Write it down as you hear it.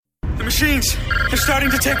The machines, they're starting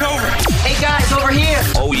to take over. Hey guys, over here.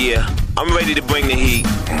 Oh yeah, I'm ready to bring the heat.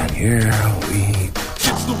 And here we...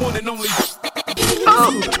 It's the one and only...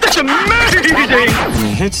 Oh, that's amazing! And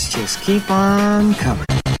the hits just keep on coming.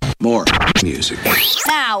 More music.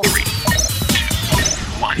 Now.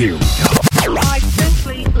 Here we go. I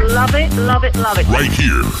simply love it, love it, love it. Right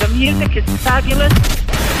here. The music is fabulous.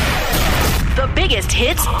 The biggest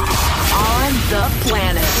hits on the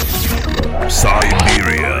planet.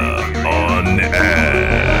 Siberia on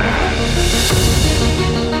air.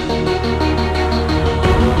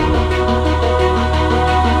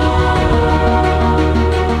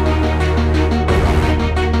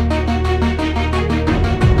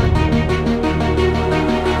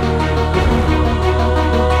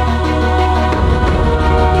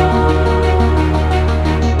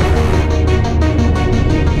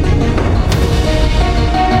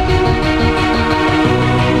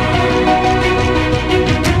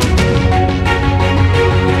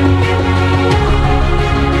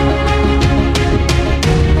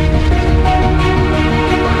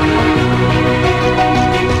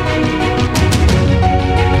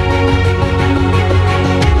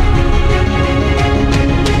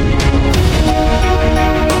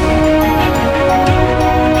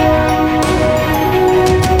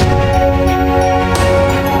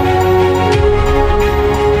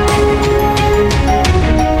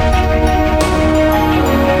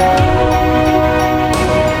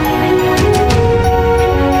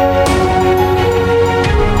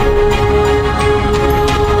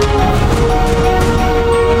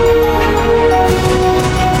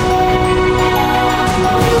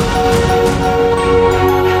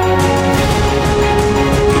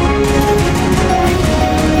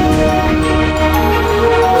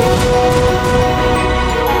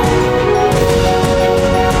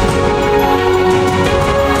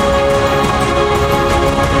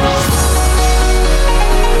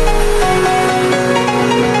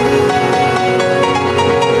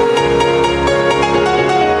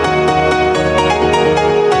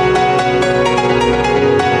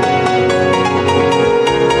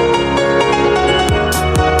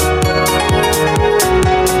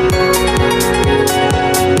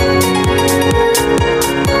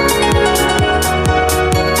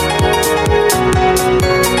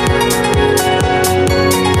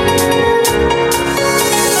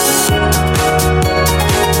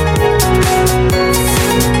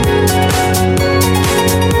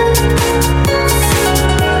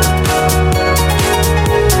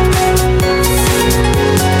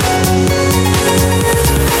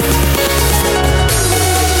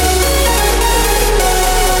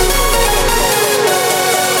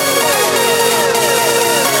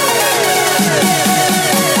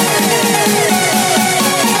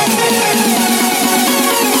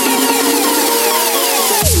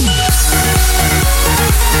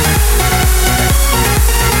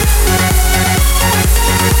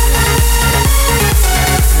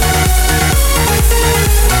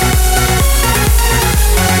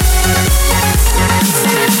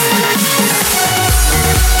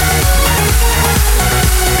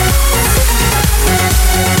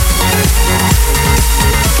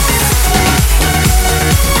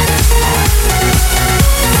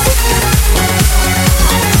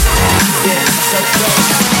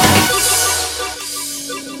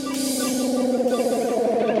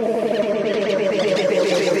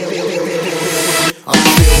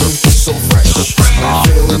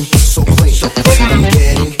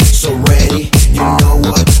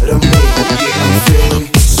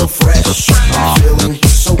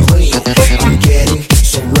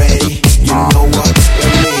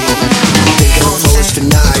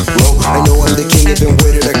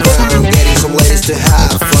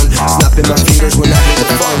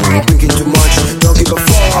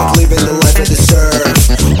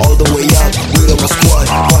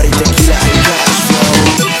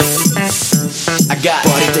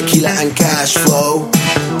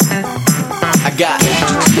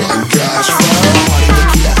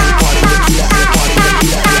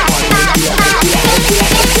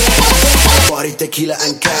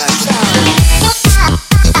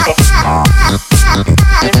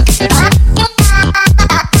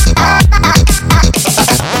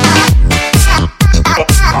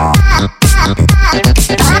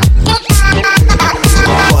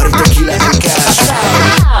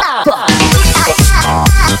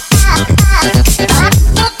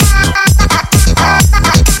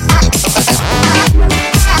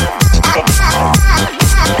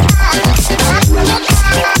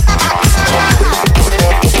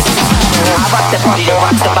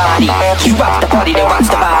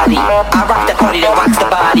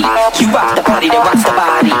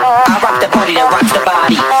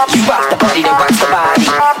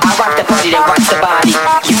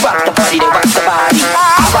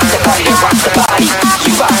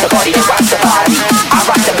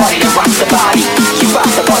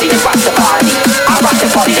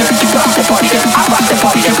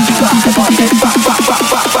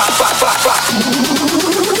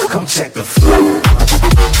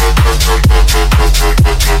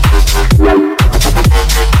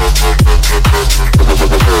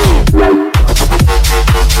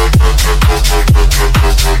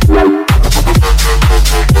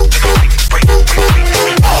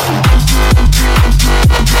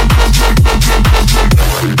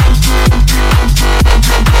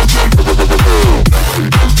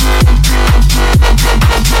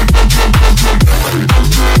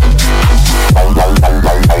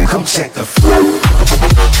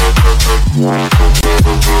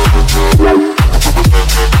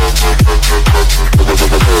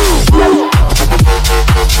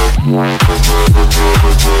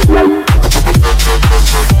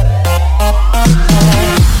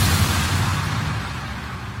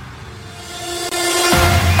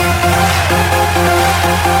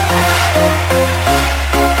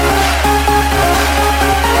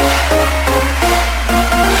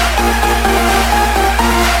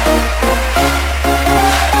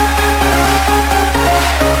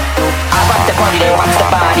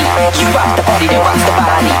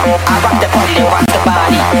 I rock the party that rocks the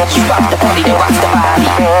body. You rock the party that rocks the body.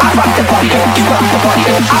 I rock the party that you rock the party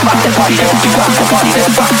that I rock the party that you rock the party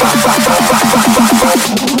that rock, rock, rock, rock, rock, rock, rock.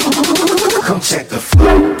 Come check the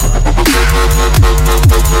flow.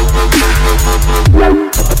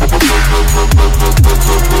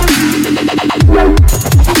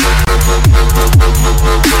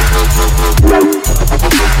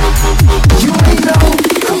 You ain't know.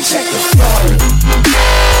 Come check the flow.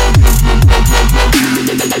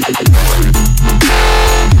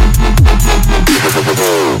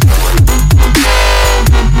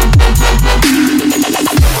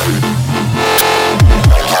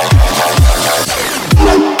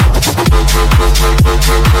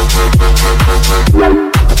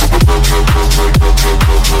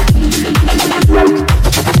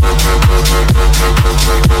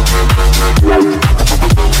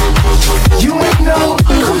 You ain't know.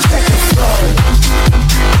 Come check the flow.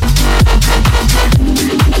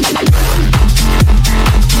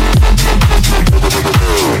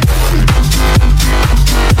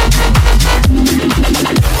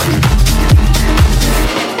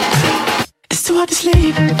 It's too hard to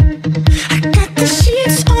sleep. I got the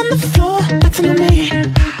sheets on the floor, nothing on me,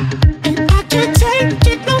 and I can't take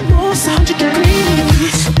it no more. It's 100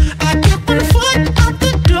 degrees. I got one foot out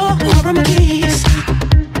the door, where are my keys?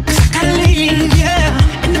 'Cause I gotta leave,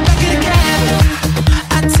 yeah. In the back of the cab,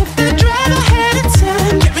 I tip the driver ahead of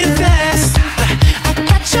time. Get me the fast. I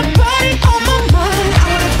got your body on my mind. I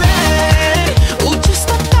wanna bed. Ooh, just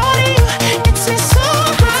the thought of you gets me so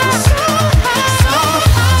high, so high, so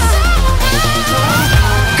high.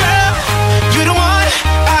 Girl, you the one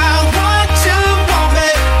I want to want me.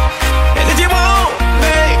 And if you want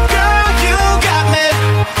me, girl, you got me.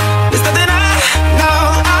 There's nothing I know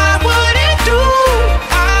I wouldn't do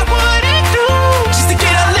just to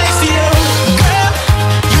get up next to you. Girl,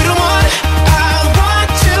 you the one I want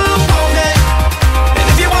to want me. And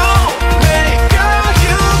if you want me, girl,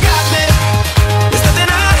 you got me. There's nothing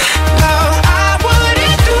I know I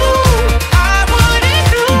wouldn't do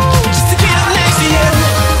just to get up next to you.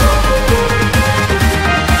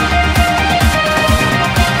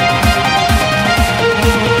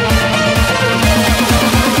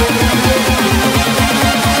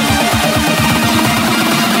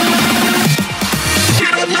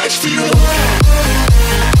 Get up next to you.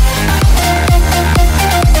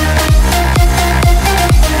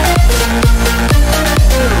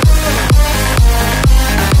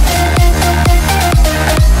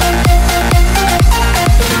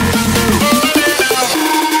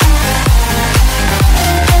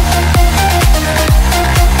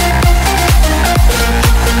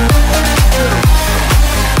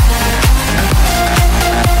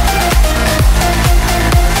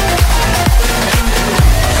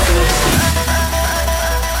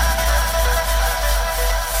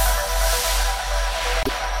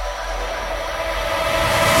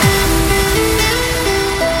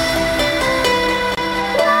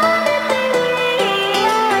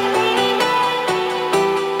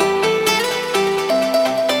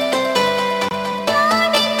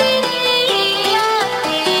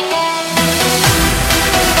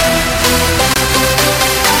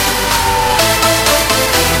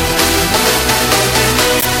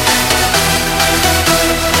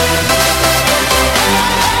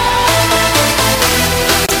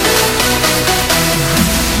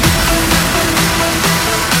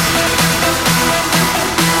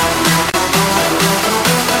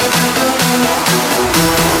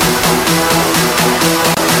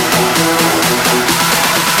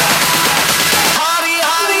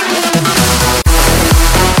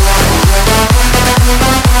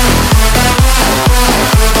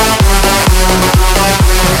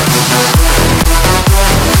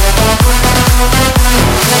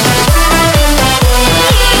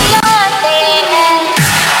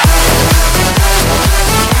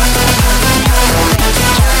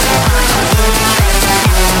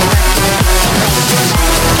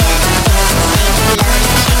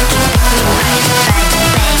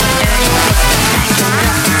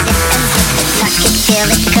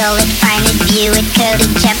 Call it, find it, view it, code it,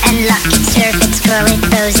 jump and lock it, surf it, scroll it,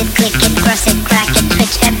 pose it, click it, cross it, crack it,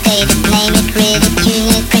 switch, update it, name it, read it, tune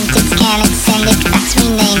it, print it, scan it, send it, fax,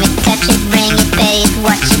 rename it, touch it, bring it, pay it,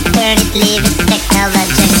 watch it, turn it, leave it,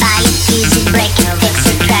 technology, buy it, use it, break it, fix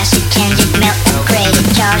it, trash it, change it, melt, upgrade it,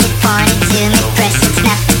 chart it, point it, zoom it, press it,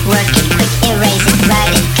 snap it, work it, quick, erase it,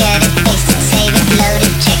 write it, cut it, paste it, save it, load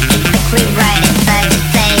it, check it, quick, rewrite it, bug it,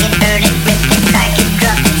 play it, burn it, rip it, crack it,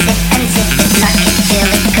 drop it, zip and zip it, lock it, fill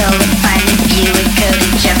it, call it, find it, view it, code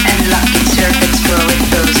it, jump and lock it, surf it, scroll it,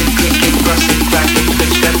 pose it, click it, cross it, crack it,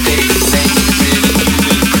 switch, update it, name it, read it,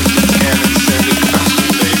 tune it, print it, scan it, send it, fax,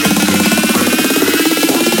 rename it,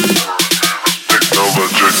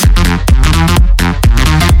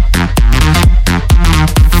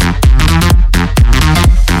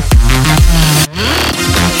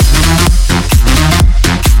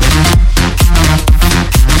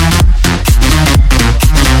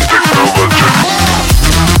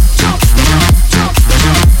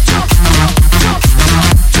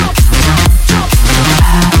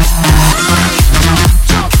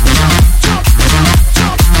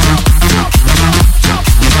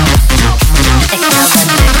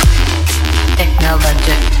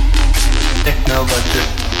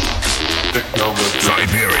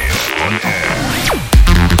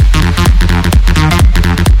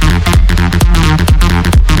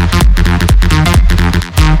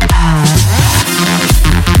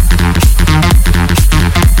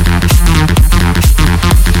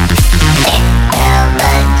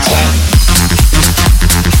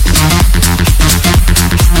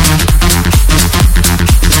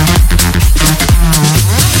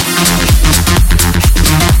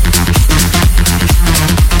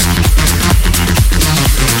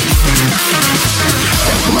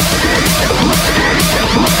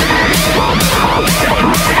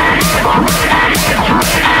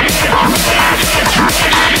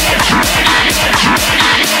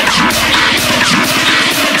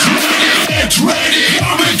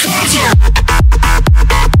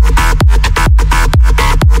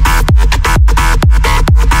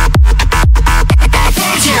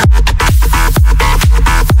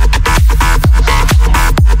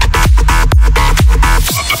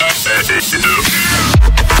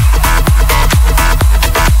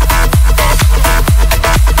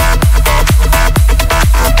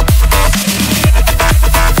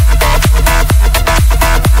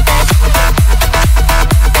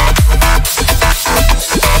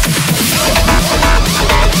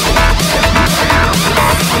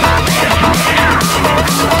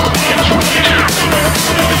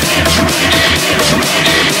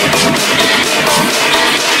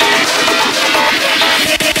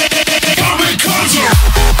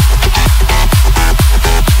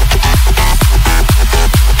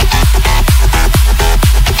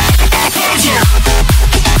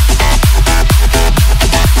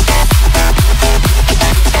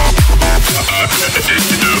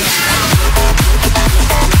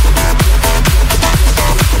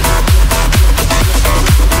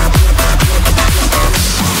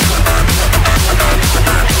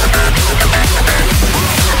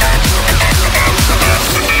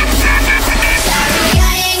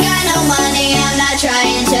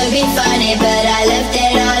 be funny, but I left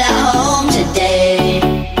it all at home today.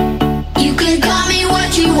 You can call me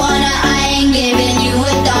what you wanna, I ain't giving you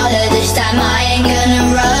 $1 this time. I ain't gonna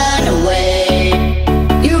run away.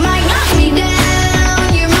 You might knock me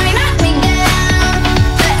down, you might knock me down,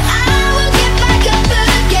 but I will get back up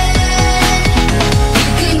again. You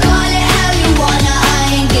can call it how you wanna, I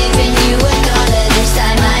ain't giving you $1 this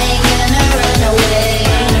time. I ain't gonna run away.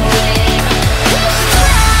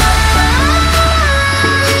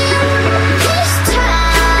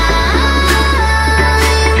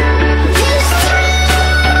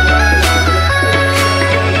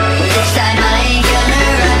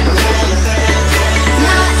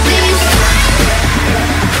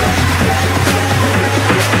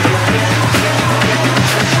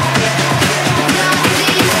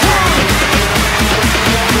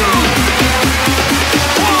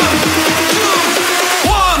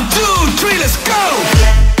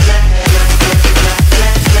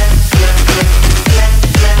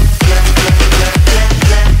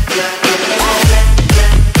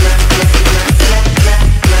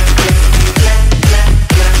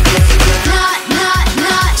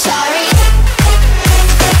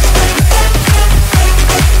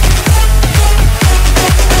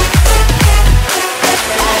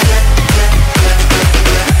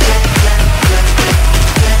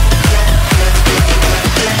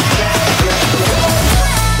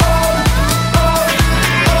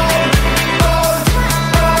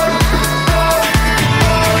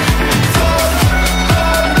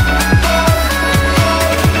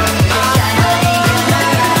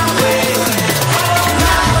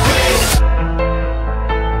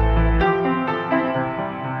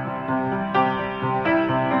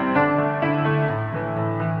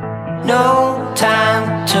 No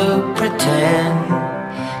time to pretend.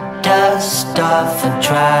 Dust off and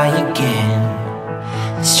try again.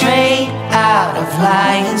 Straight out of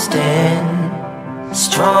Lion's Den,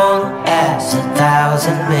 strong as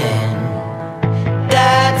 1,000 men.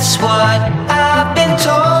 That's what I've been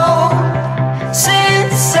told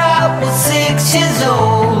since I was 6 years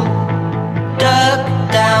old. Dug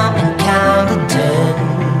down and counted 10.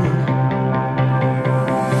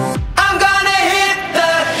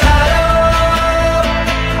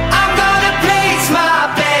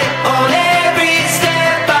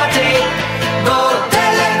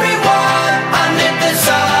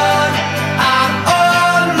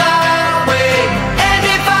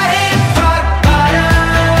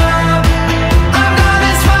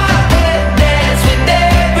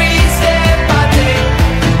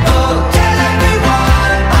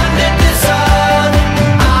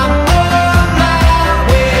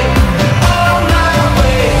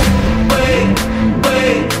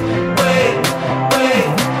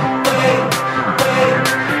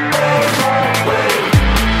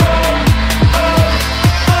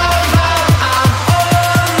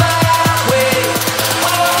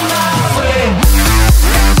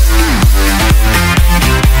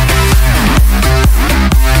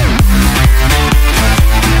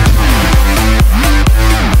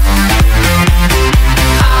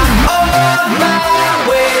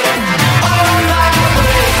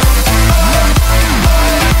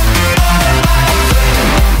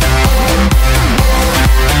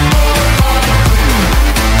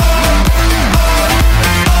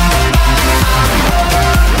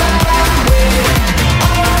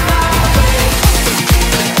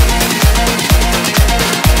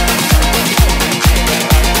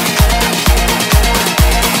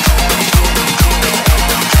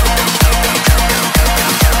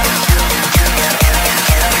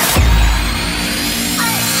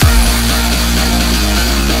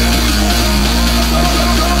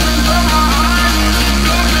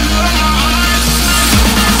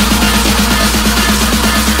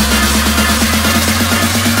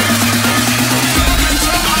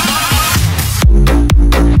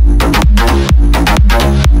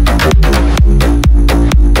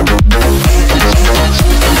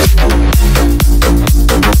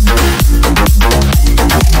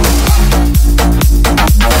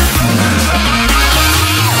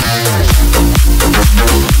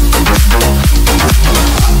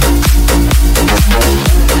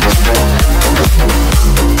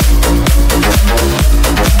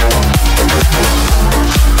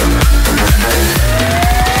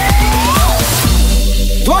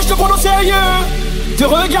 te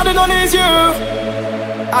regarder dans les yeux.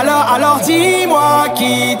 Alors dis-moi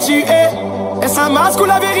qui tu es. Est-ce un masque ou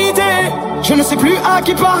la vérité? Je ne sais plus à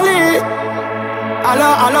qui parler.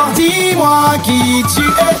 Alors dis-moi qui tu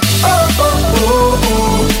es. Oh oh oh oh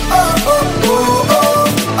oh oh oh oh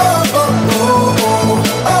oh oh oh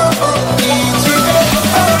oh oh qui tu es.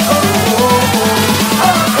 Oh oh oh oh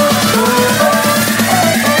oh oh.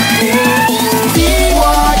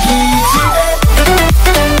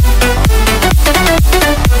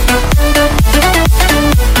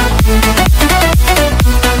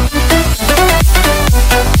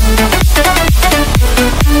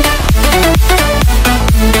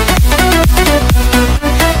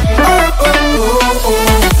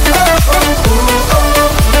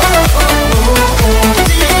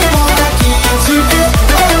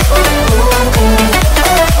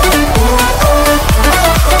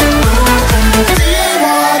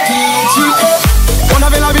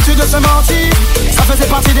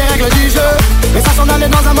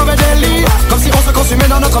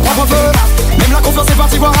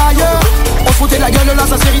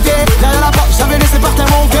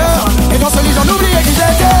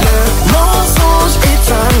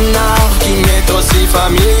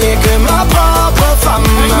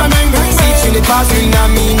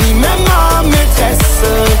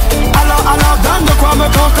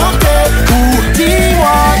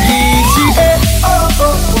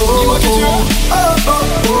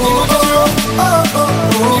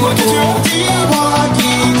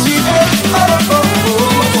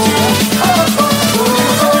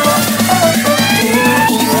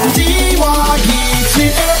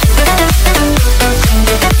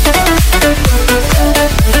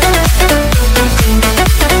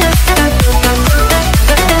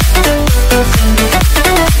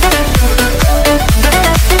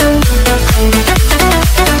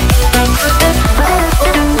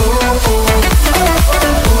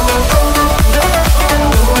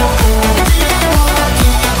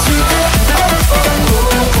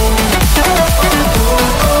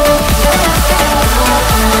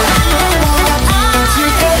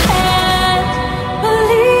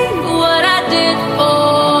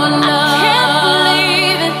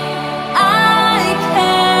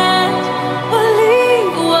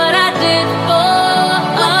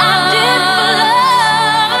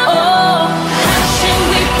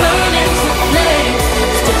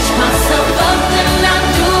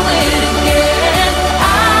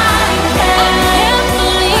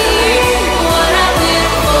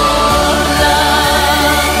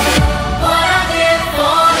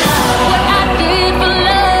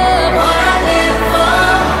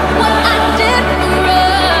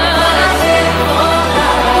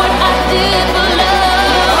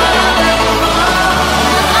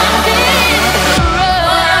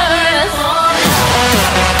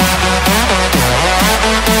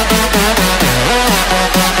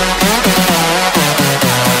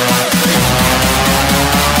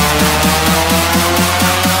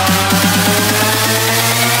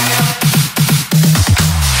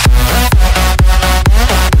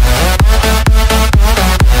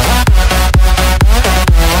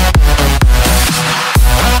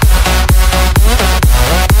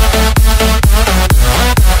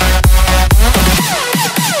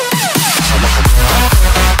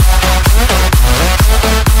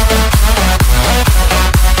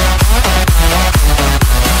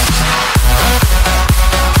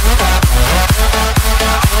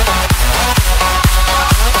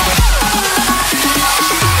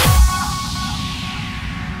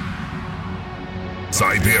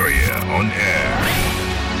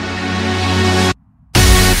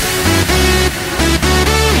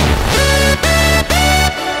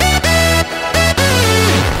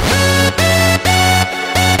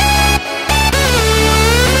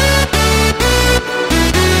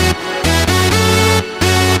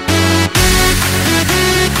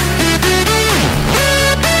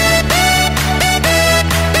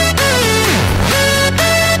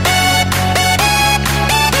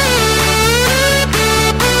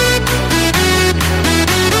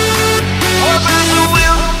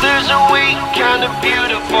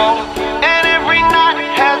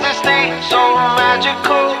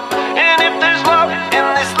 magical. And if there's love in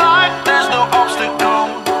this life, there's no obstacle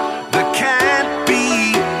that can't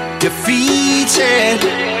be defeated.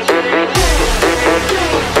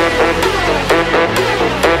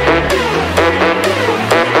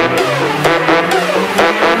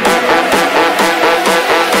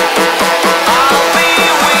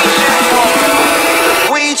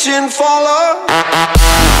 Waiting for love.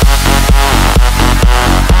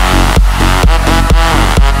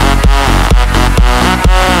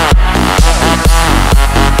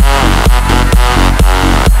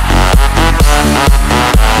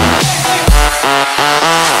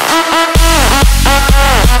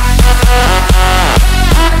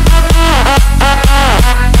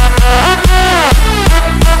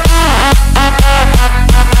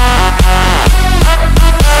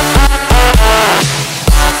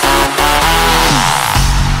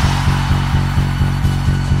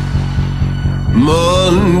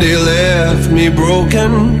 Monday left me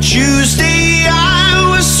broken. Tuesday I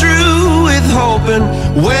was through with hoping.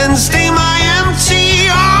 Wednesday my empty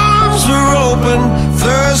arms were open.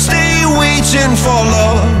 Thursday waiting for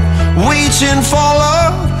love, waiting for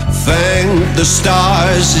love. Thank the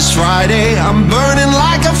stars it's Friday. I'm burning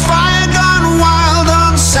like a fire gone wild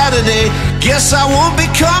on Saturday. Guess I won't be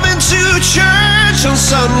coming to church on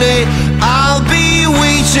Sunday. I'll be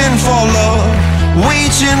waiting for love,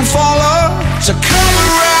 waiting for love to come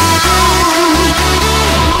around.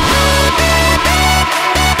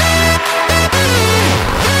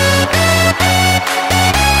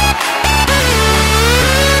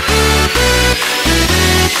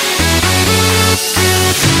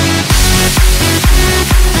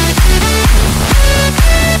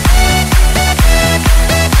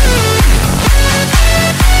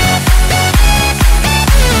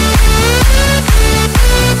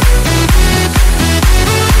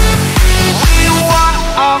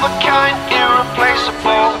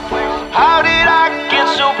 How did I get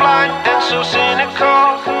so blind and so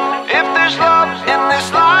cynical? If there's love in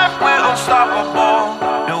this life, we're unstoppable.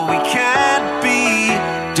 No, we can't be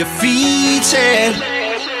defeated.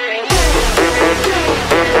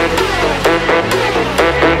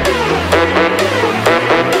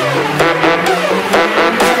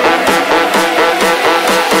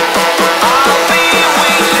 I'll be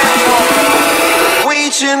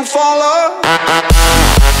waiting for love.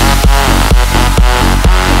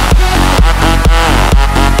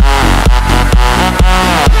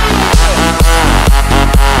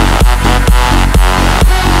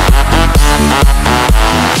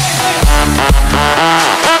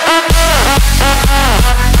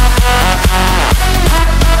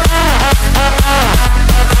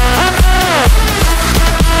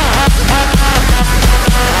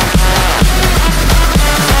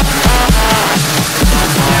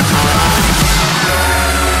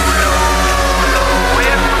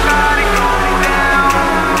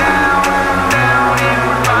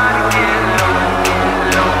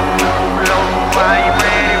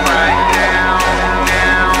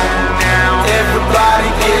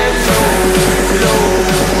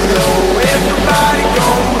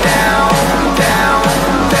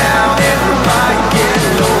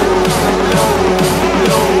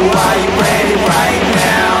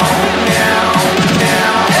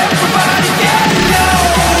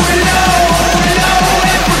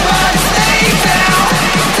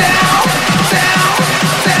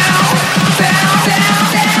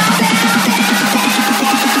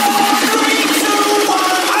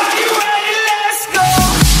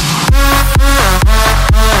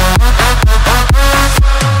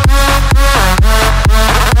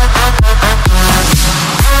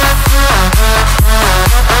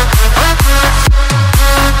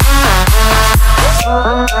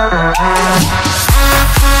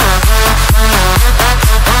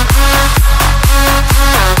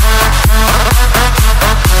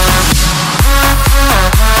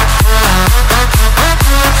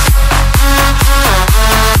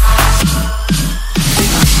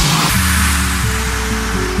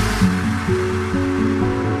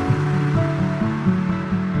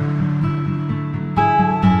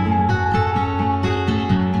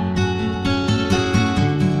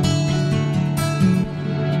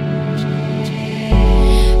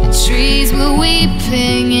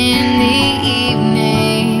 weeping in the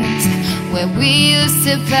evenings where we used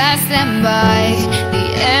to pass them by. The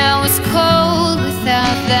air was cold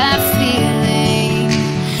without that feeling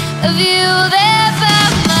of you there by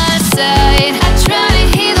my side. I try to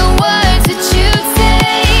hear the words that you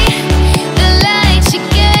say. The light you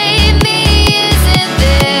gave me isn't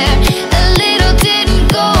there. A little didn't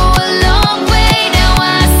go a long way. Now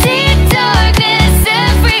I see darkness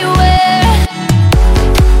everywhere.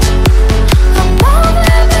 I'm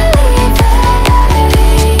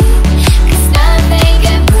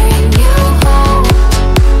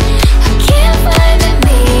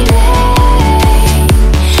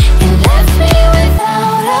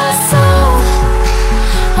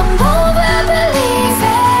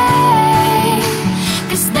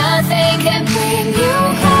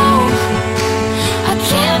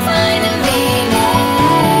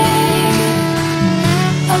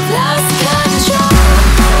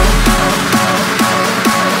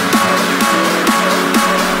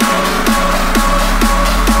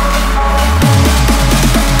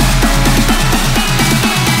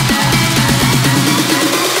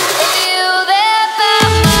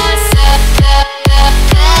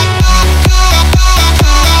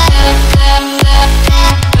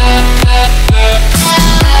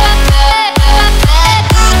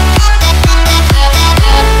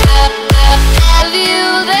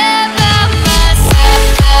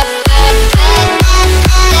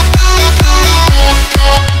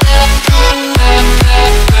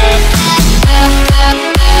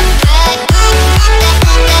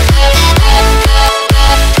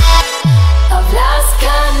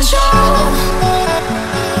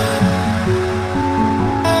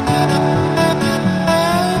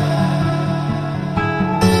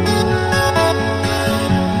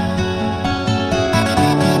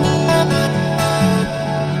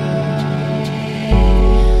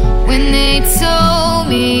told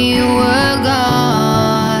me you were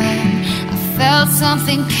gone, I felt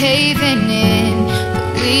something caving in. The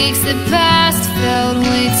weeks that passed felt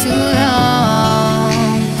way too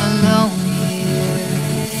long alone here.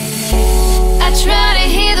 I try to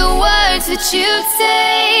hear the words that you'd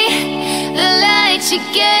say. The light you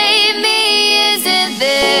gave me isn't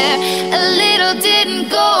there. A little didn't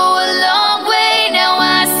go a long way. Now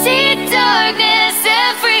I see darkness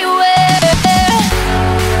everywhere.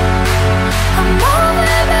 I'm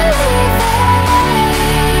over believing,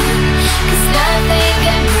 'cause nothing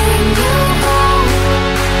can bring you home.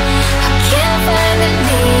 I can't find the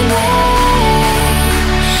meaning.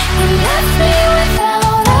 You left me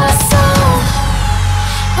without a soul.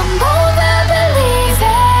 I'm over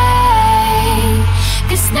believing,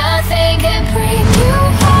 'cause nothing can bring you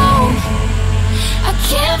home. I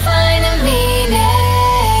can't find the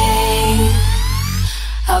meaning.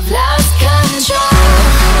 I've lost control.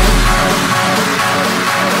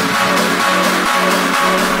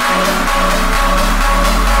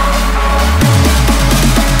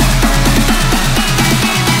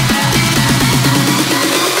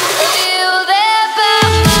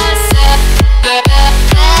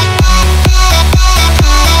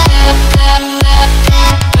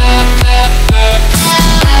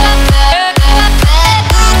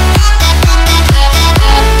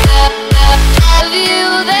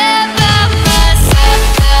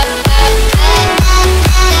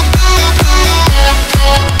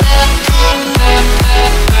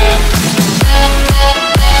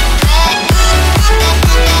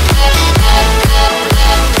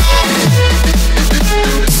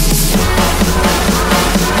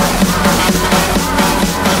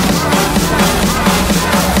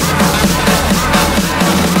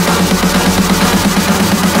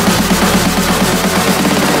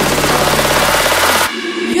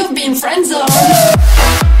 You've been friend-zoned.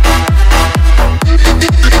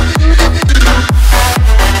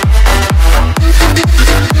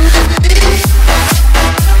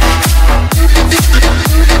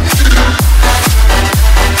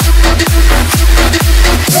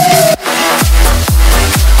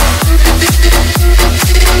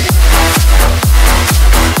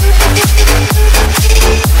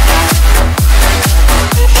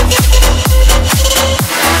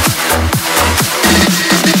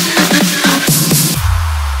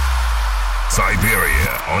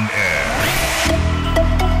 Siberia on air.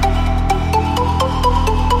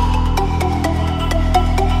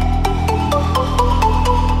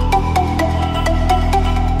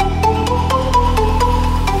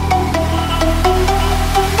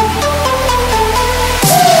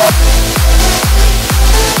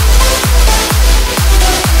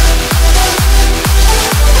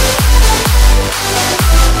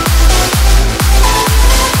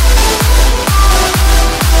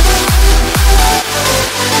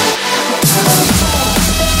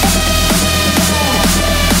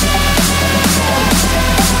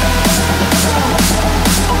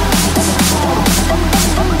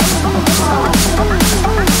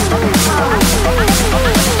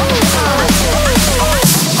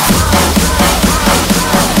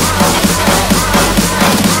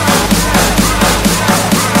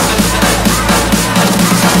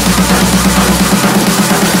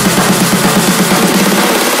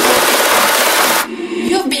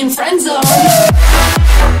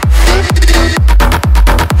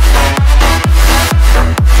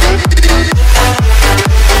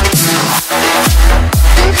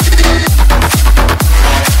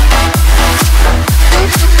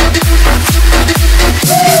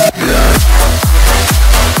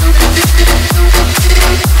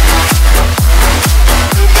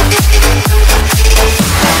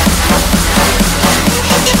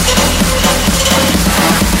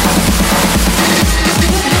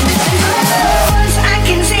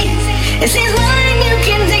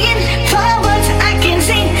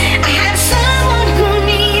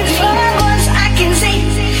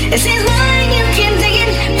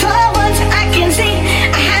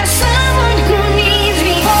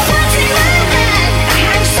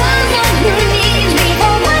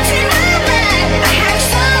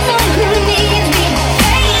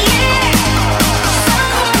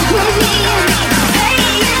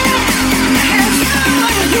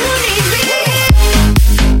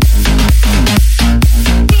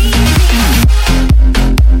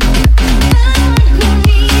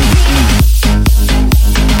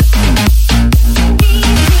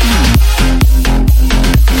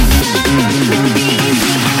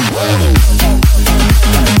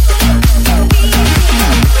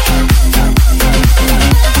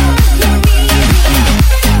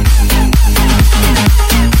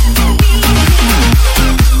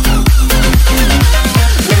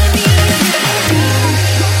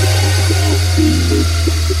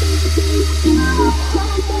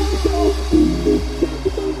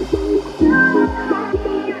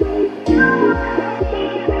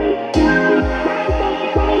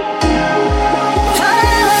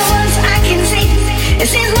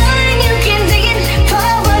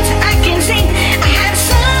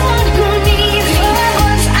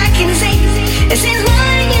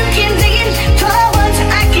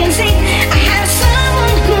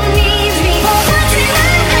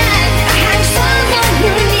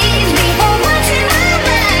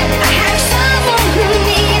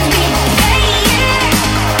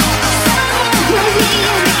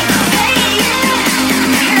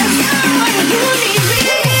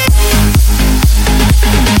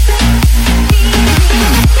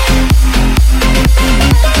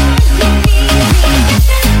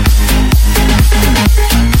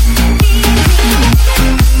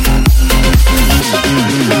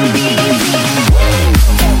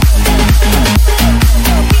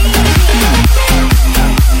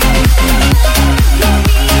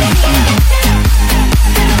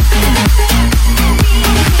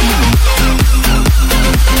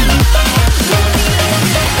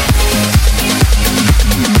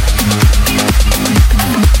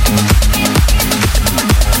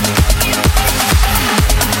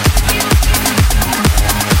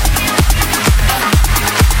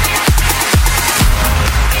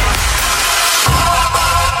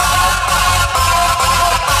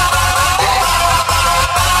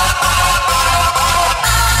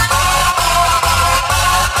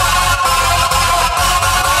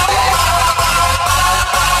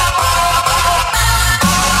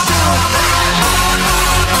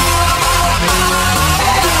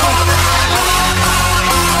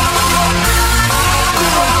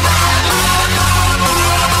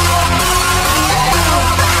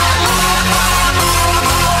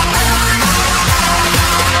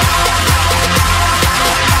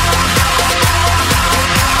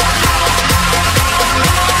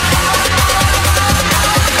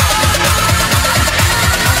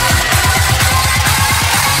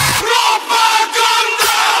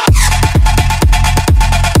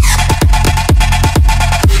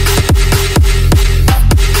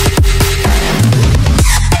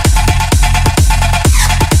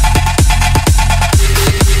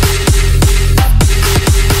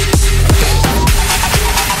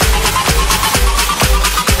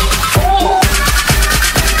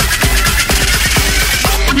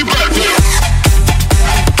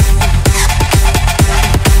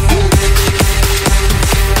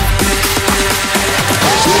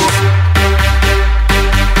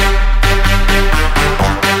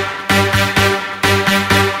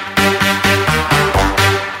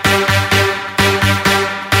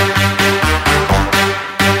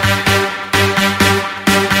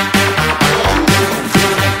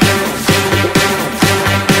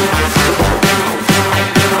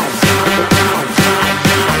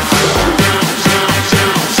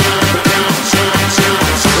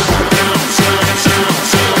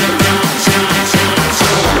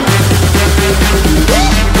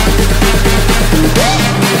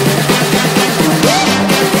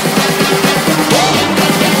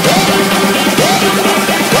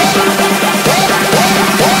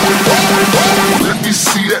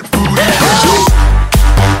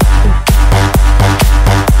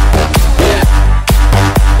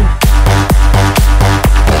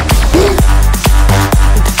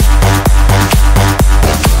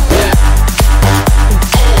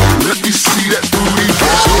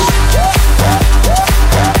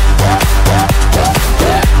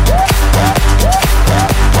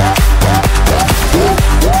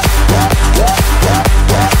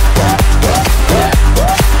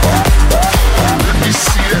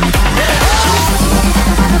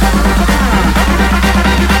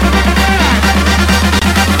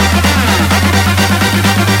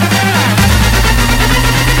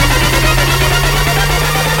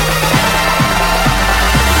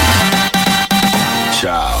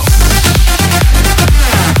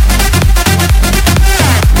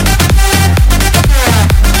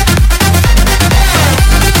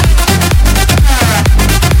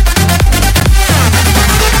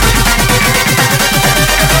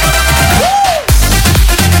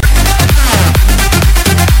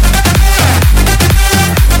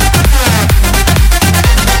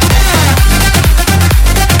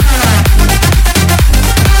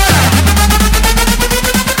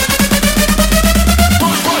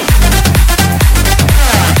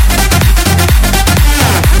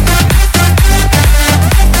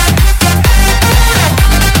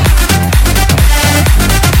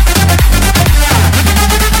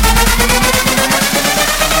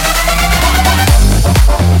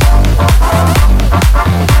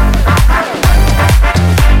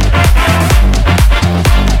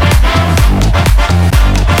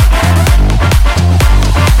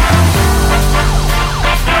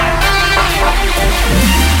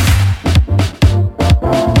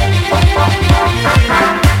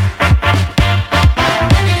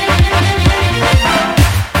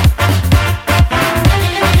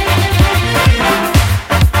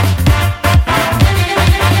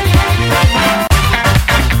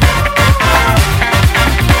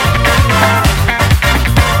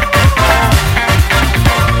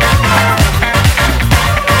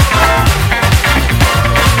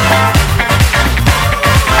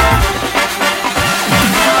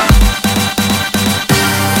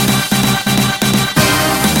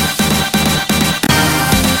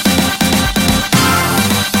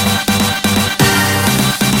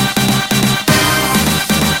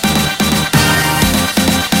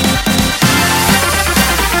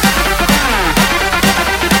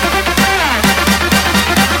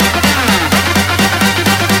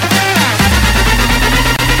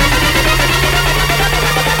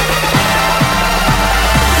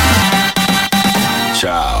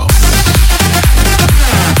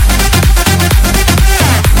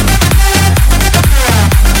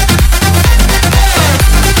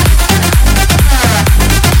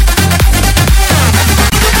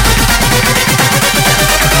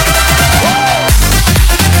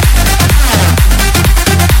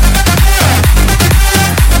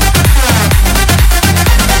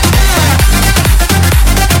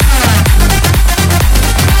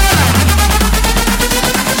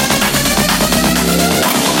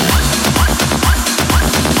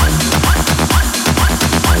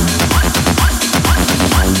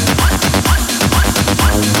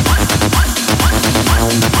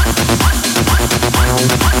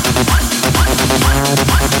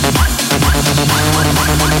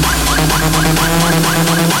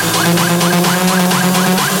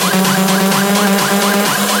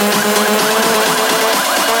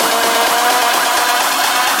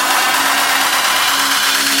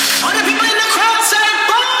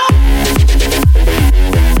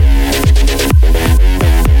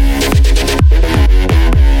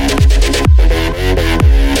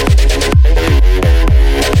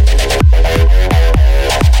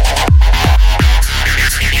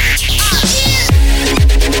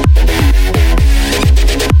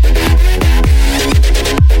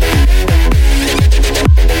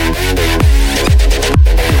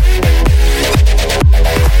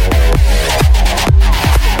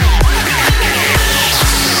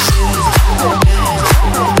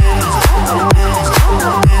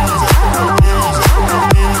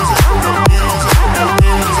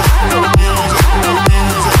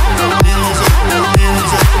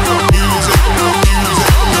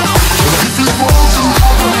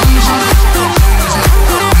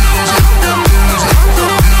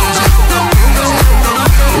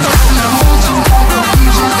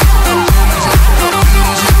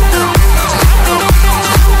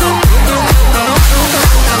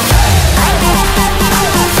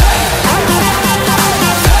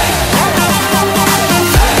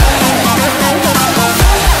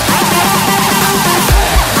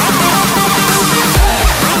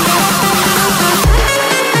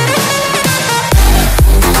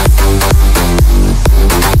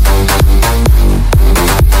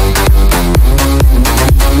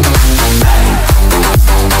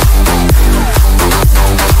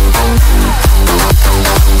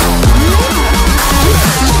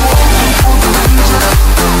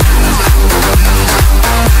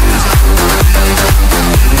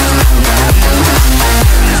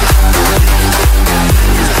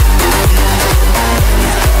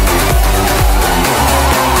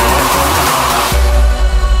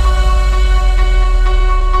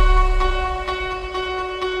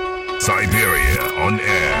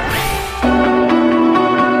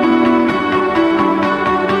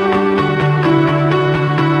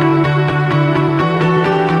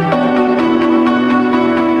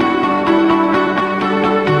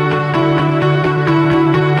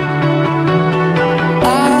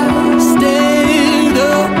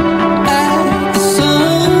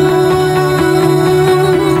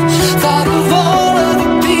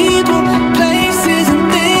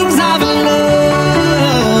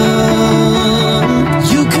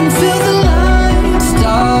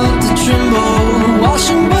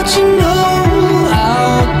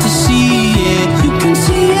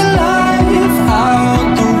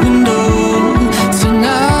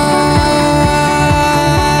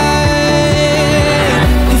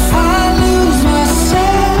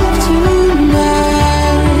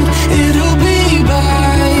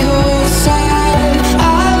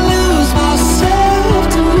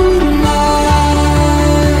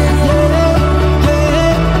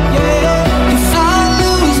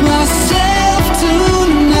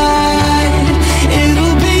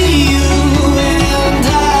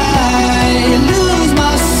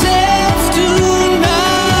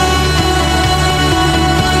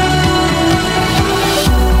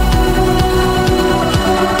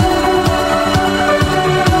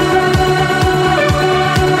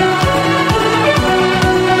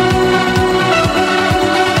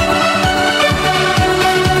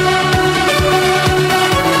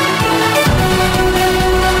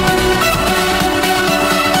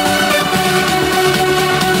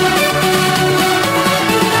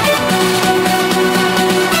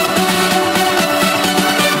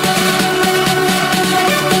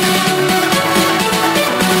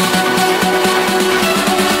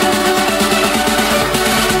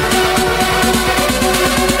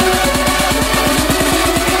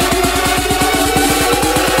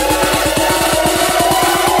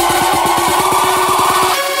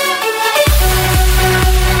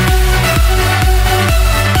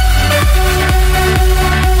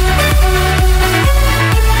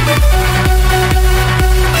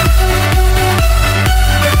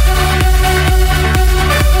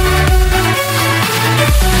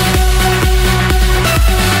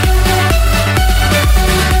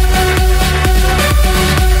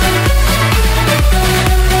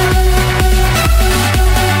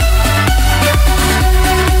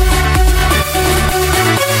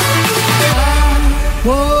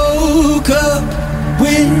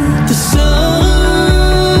 with the sun.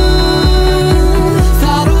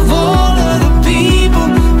 Thought of all of the people,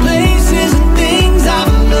 places and things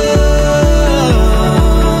I've loved.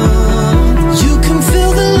 You can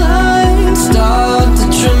feel the lines start to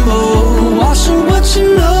tremble, washing what you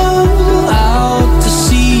know out to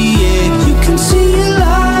sea. Yeah, you can see your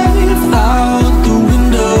life out the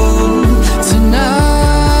window tonight.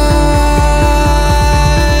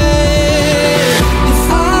 If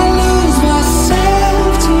I lose myself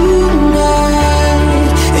tonight,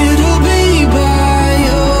 it'll be by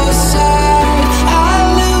your side. I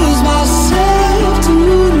lose myself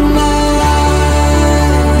tonight.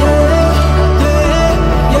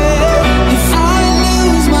 If I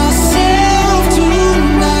lose myself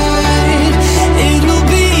tonight, it'll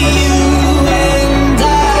be you and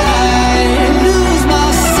I. Lose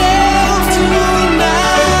myself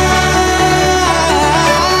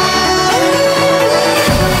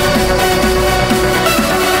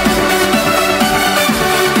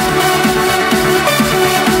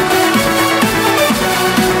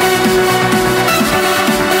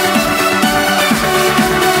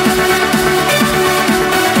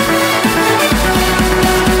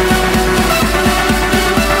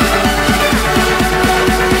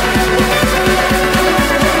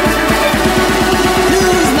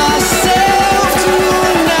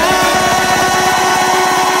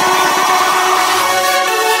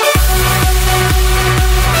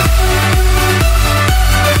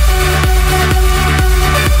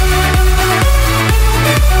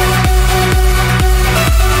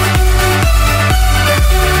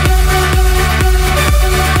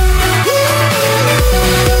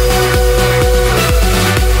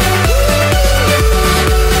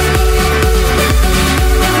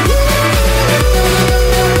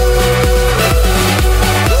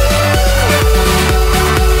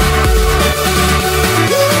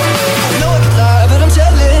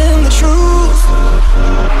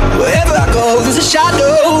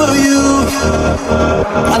shadow of you.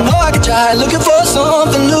 I know I could try looking for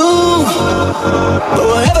something new, but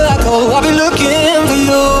wherever I go, I'll be looking for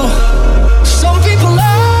you. Some people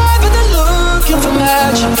lie, but they're looking for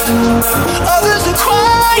magic. Others are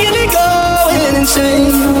quietly going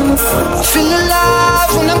insane. I feel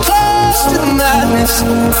alive when I'm close to the madness.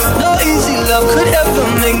 No easy love could ever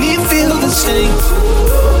make me feel the same.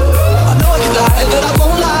 I know I could lie, but I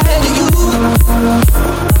won't lie to you.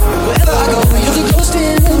 Wherever I go, you're the ghost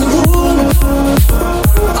in the room.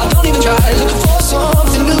 I don't even try looking for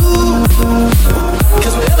something new,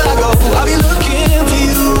 'cause wherever I go, I'll be looking for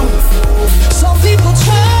you. Some people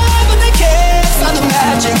try, but they can't find the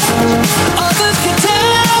magic. Others get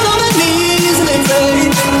down on their knees and they pray.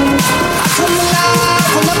 I come alive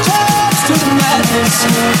when I'm close to the madness.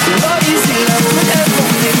 No easy love would ever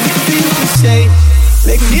make me feel the same.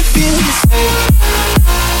 Make me feel the same.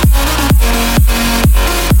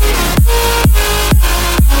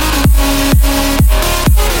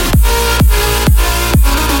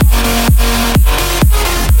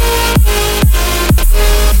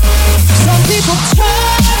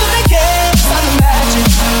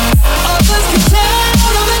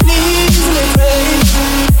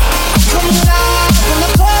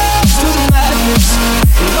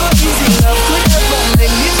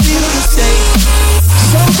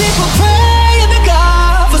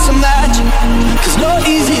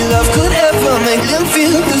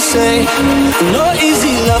 No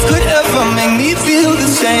easy love could ever make me feel the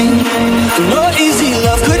same. No easy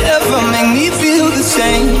love could ever make me feel the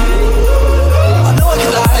same.